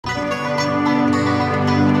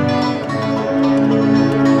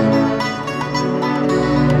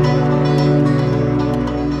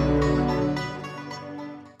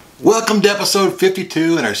Welcome to episode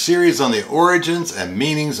 52 in our series on the origins and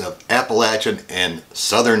meanings of Appalachian and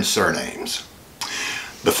Southern surnames.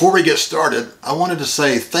 Before we get started, I wanted to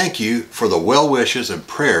say thank you for the well wishes and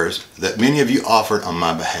prayers that many of you offered on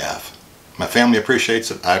my behalf. My family appreciates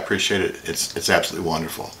it. I appreciate it. It's absolutely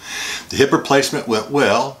wonderful. The hip replacement went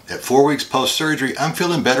well. At 4 weeks post-surgery, I'm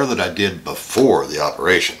feeling better than I did before the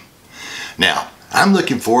operation. Now, I'm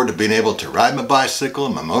looking forward to being able to ride my bicycle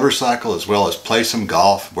and my motorcycle, as well as play some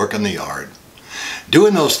golf, work in the yard.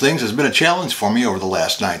 Doing those things has been a challenge for me over the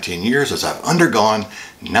last 19 years as I've undergone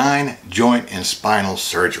 9 joint and spinal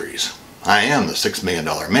surgeries. I am the $6 million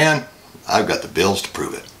man. I've got the bills to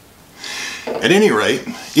prove it. At any rate,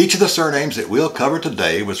 each of the surnames that we'll cover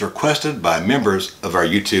today was requested by members of our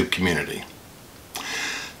YouTube community.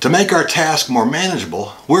 To make our task more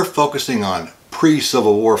manageable, we're focusing on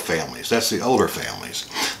pre-Civil War families. That's the older families.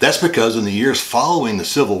 That's because in the years following the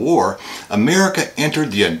Civil War, America entered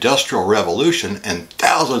the Industrial Revolution and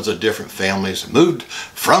thousands of different families moved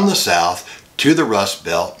from the South to the Rust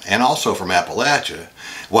Belt and also from Appalachia,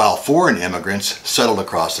 while foreign immigrants settled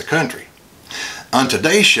across the country. On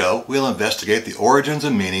today's show, we'll investigate the origins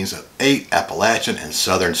and meanings of 8 Appalachian and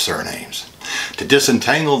Southern surnames. To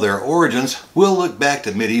disentangle their origins, we'll look back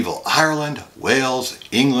to medieval Ireland, Wales,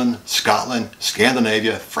 England, Scotland,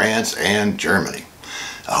 Scandinavia, France, and Germany.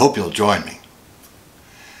 I hope you'll join me.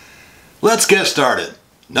 Let's get started.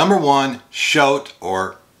 Number 1, shote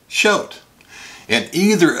or shote. In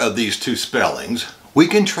either of these two spellings, we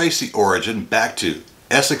can trace the origin back to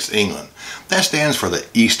Essex, England. That stands for the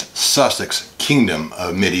East Sussex Kingdom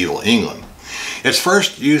of medieval England. Its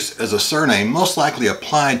first use as a surname most likely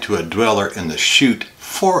applied to a dweller in the Chute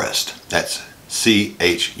Forest. That's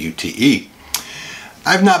C-H-U-T-E.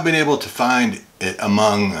 I've not been able to find it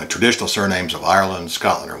among traditional surnames of Ireland,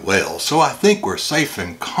 Scotland, or Wales, so I think we're safe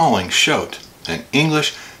in calling shote an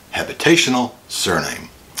English habitational surname.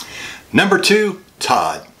 Number 2,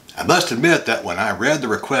 Todd. I must admit that when I read the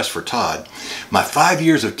request for Todd, my 5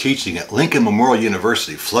 years of teaching at Lincoln Memorial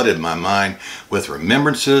University flooded my mind with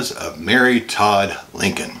remembrances of Mary Todd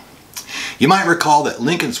Lincoln. You might recall that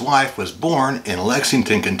Lincoln's wife was born in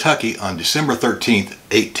Lexington, Kentucky on December 13,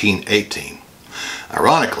 1818.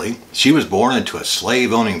 Ironically, she was born into a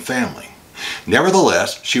slave-owning family.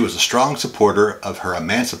 Nevertheless, she was a strong supporter of her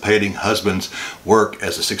emancipating husband's work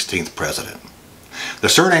as the 16th president. The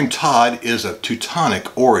surname Todd is of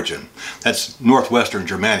Teutonic origin. That's northwestern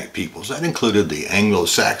Germanic peoples. That included the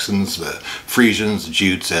Anglo-Saxons, the Frisians, the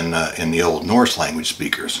Jutes, and the Old Norse language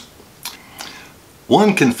speakers.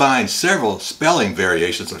 One can find several spelling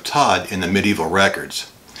variations of Todd in the medieval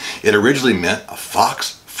records. It originally meant a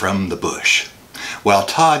fox from the bush. While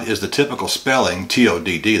Todd is the typical spelling,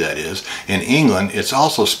 T-O-D-D that is, in England it's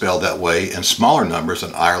also spelled that way in smaller numbers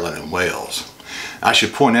in Ireland and Wales. I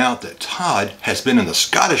should point out that Todd has been in the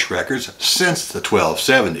Scottish records since the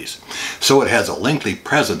 1270s, so it has a lengthy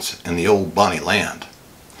presence in the old bonny land.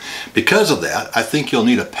 Because of that, I think you'll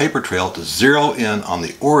need a paper trail to zero in on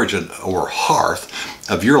the origin or hearth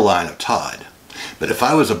of your line of Todd. But if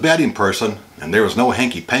I was a betting person and there was no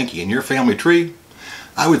hanky-panky in your family tree,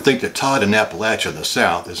 I would think that Todd in Appalachia in the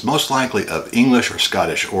South is most likely of English or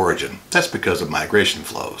Scottish origin. That's because of migration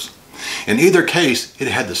flows. In either case, it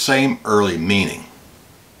had the same early meaning.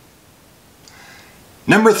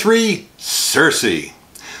 Number 3, Searcy.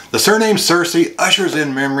 The surname Searcy ushers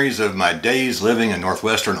in memories of my days living in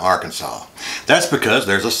northwestern Arkansas. That's because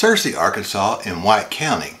there's a Searcy, Arkansas in White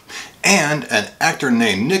County, and an actor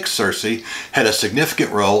named Nick Searcy had a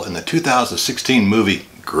significant role in the 2016 movie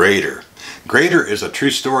Grader. Grader is a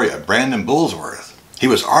true story of Brandon Bullsworth. He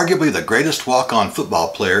was arguably the greatest walk-on football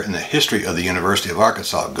player in the history of the University of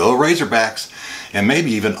Arkansas. Go Razorbacks, and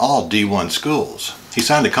maybe even all D1 schools. He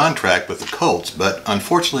signed a contract with the Colts, but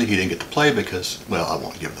unfortunately he didn't get to play because, well, I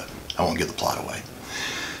won't give the plot away.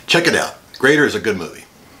 Check it out. Grader is a good movie.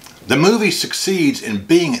 The movie succeeds in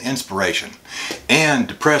being an inspiration and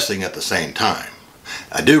depressing at the same time.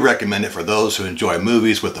 I do recommend it for those who enjoy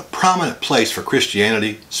movies with a prominent place for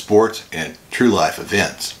Christianity, sports, and true life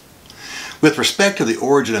events. With respect to the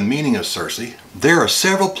origin and meaning of Searcy, there are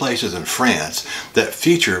several places in France that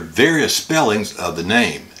feature various spellings of the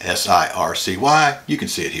name, S-I-R-C-Y. You can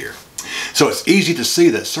see it here. So it's easy to see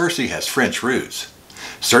that Searcy has French roots.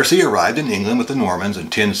 Searcy arrived in England with the Normans in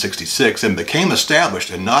 1066 and became established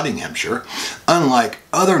in Nottinghamshire. Unlike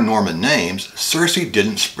other Norman names, Searcy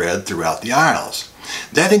didn't spread throughout the Isles.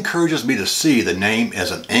 That encourages me to see the name as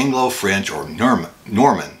an Anglo-French or Norman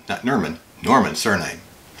surname.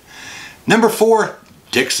 Number 4,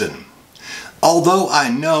 Dixon. Although I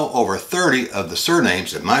know over 30 of the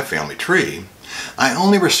surnames in my family tree, I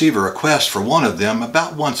only receive a request for one of them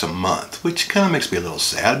about once a month, which kind of makes me a little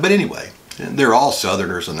sad, but anyway. They're all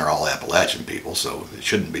Southerners and they're all Appalachian people, so it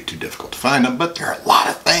shouldn't be too difficult to find them. But there are a lot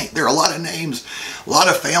of things, there are a lot of names, a lot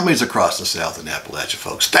of families across the South in Appalachia,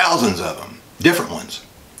 folks. Thousands of them, different ones.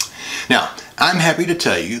 Now, I'm happy to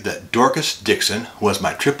tell you that Dorcas Dixon was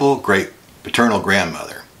my triple great paternal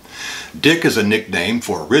grandmother. Dick is a nickname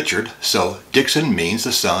for Richard, so Dixon means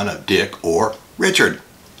the son of Dick or Richard.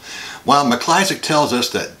 While McClysick tells us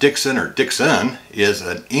that Dixon or Dixon is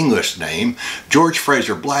an English name, George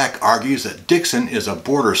Fraser Black argues that Dixon is a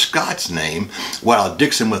border Scots name, while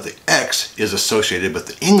Dixon with the X is associated with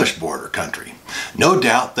the English border country. No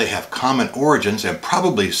doubt they have common origins and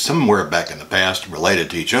probably somewhere back in the past related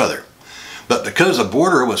to each other. But because the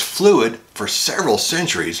border was fluid for several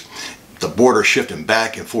centuries, the border shifting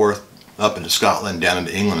back and forth up into Scotland, down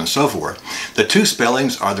into England, and so forth, the two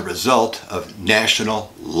spellings are the result of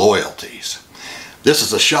national loyalties. This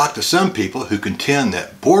is a shock to some people who contend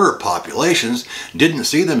that border populations didn't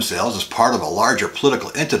see themselves as part of a larger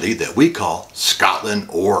political entity that we call Scotland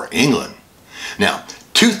or England. Now,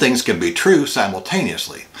 two things can be true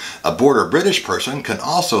simultaneously. A border British person can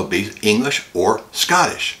also be English or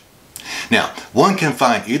Scottish. Now, one can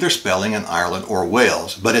find either spelling in Ireland or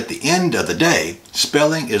Wales, but at the end of the day,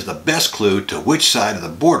 spelling is the best clue to which side of the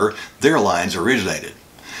border their lines originated.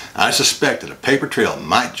 I suspect that a paper trail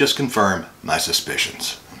might just confirm my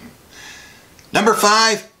suspicions. Number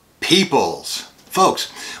 5, peoples.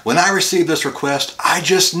 Folks, when I received this request, I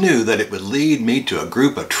just knew that it would lead me to a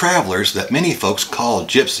group of travelers that many folks call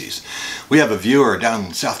gypsies. We have a viewer down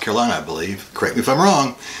in South Carolina, I believe, correct me if I'm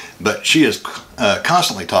wrong, but she is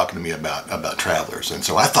constantly talking to me about travelers, and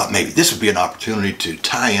so I thought maybe this would be an opportunity to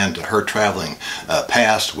tie into her traveling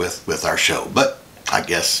past with our show. But I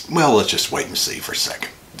guess, well, let's just wait and see for a second.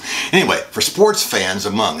 Anyway, for sports fans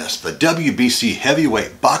among us, the WBC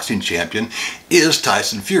heavyweight boxing champion is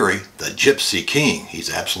Tyson Fury, the Gypsy King.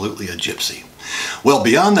 He's absolutely a gypsy. Well,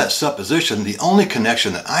 beyond that supposition, the only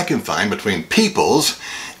connection that I can find between peoples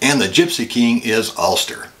and the Gypsy King is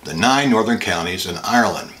Ulster, the 9 northern counties in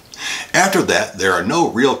Ireland. After that, there are no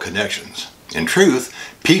real connections. In truth,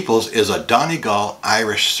 Peoples is a Donegal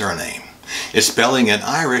Irish surname. Its spelling in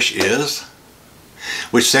Irish is,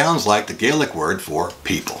 which sounds like the Gaelic word for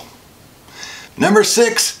people. Number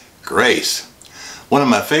 6, Grace. One of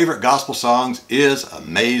my favorite gospel songs is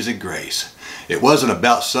Amazing Grace. It wasn't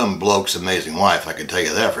about some bloke's amazing wife, I can tell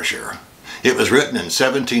you that for sure. It was written in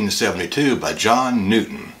 1772 by John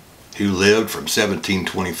Newton, who lived from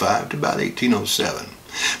 1725 to about 1807.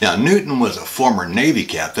 Now, Newton was a former Navy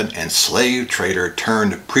captain and slave trader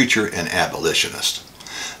turned preacher and abolitionist.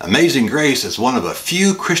 Amazing Grace is one of a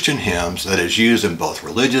few Christian hymns that is used in both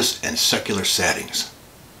religious and secular settings.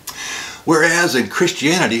 Whereas in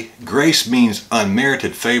Christianity, grace means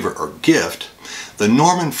unmerited favor or gift, the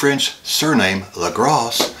Norman French surname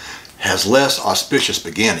Lagros has less auspicious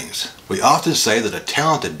beginnings. We often say that a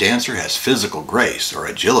talented dancer has physical grace or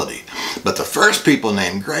agility, but the first people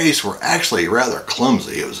named Grace were actually rather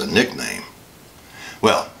clumsy. It was a nickname.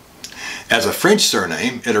 Well, as a French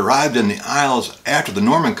surname, it arrived in the Isles after the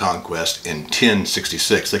Norman conquest in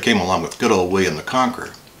 1066. They came along with good old William the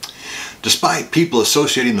Conqueror. Despite people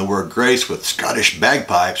associating the word Grace with Scottish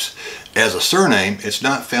bagpipes, as a surname, it's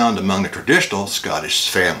not found among the traditional Scottish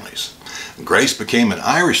families. Grace became an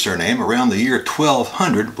Irish surname around the year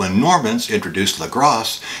 1200 when Normans introduced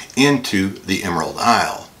Lagros into the Emerald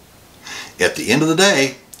Isle. At the end of the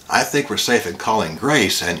day, I think we're safe in calling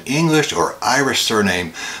Grace an English or Irish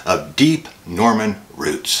surname of deep Norman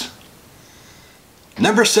roots.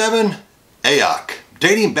 Number 7, Eoch.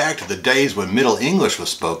 Dating back to the days when Middle English was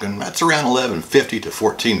spoken, that's around 1150 to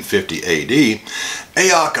 1450 AD,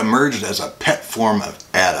 Eoch emerged as a pet form of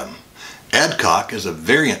Adam. Adcock is a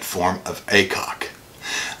variant form of Acock.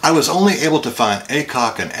 I was only able to find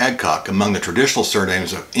Acock and Adcock among the traditional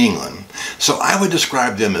surnames of England, so I would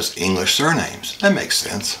describe them as English surnames. That makes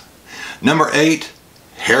sense. Number 8,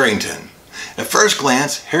 Harrington. At first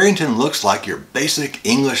glance, Harrington looks like your basic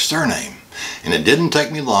English surname, and it didn't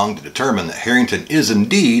take me long to determine that Harrington is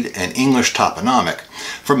indeed an English toponymic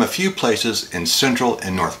from a few places in central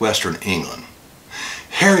and northwestern England.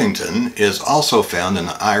 Harrington is also found in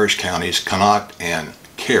the Irish counties Connacht and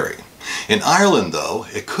Kerry. In Ireland, though,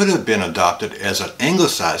 it could have been adopted as an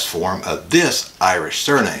anglicized form of this Irish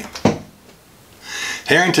surname.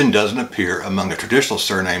 Harrington doesn't appear among the traditional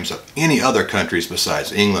surnames of any other countries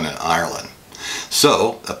besides England and Ireland.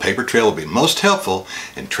 So, a paper trail will be most helpful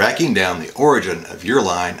in tracking down the origin of your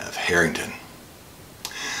line of Harrington.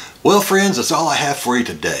 Well, friends, that's all I have for you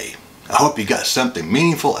today. I hope you got something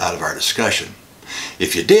meaningful out of our discussion.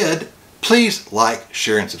 If you did, Please like,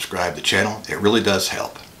 share, and subscribe to the channel. It really does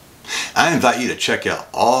help. I invite you to check out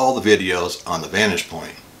all the videos on the Vantage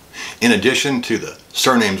Point. In addition to the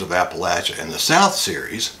Surnames of Appalachia and the South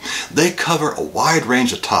series, they cover a wide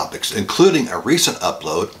range of topics, including a recent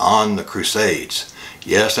upload on the Crusades.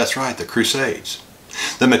 Yes, that's right, the Crusades.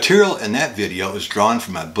 The material in that video is drawn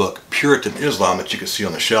from my book, Puritan Islam, that you can see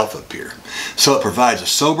on the shelf up here. So it provides a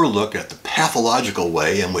sober look at the pathological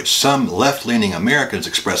way in which some left-leaning Americans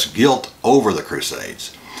express guilt over the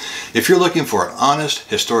Crusades. If you're looking for an honest,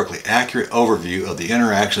 historically accurate overview of the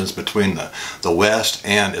interactions between the West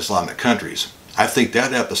and Islamic countries, I think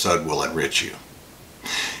that episode will enrich you.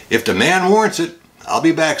 If demand warrants it, I'll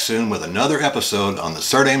be back soon with another episode on the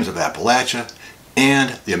Surnames of Appalachia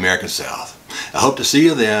and the American South. I hope to see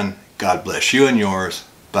you then. God bless you and yours.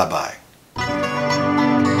 Bye-bye.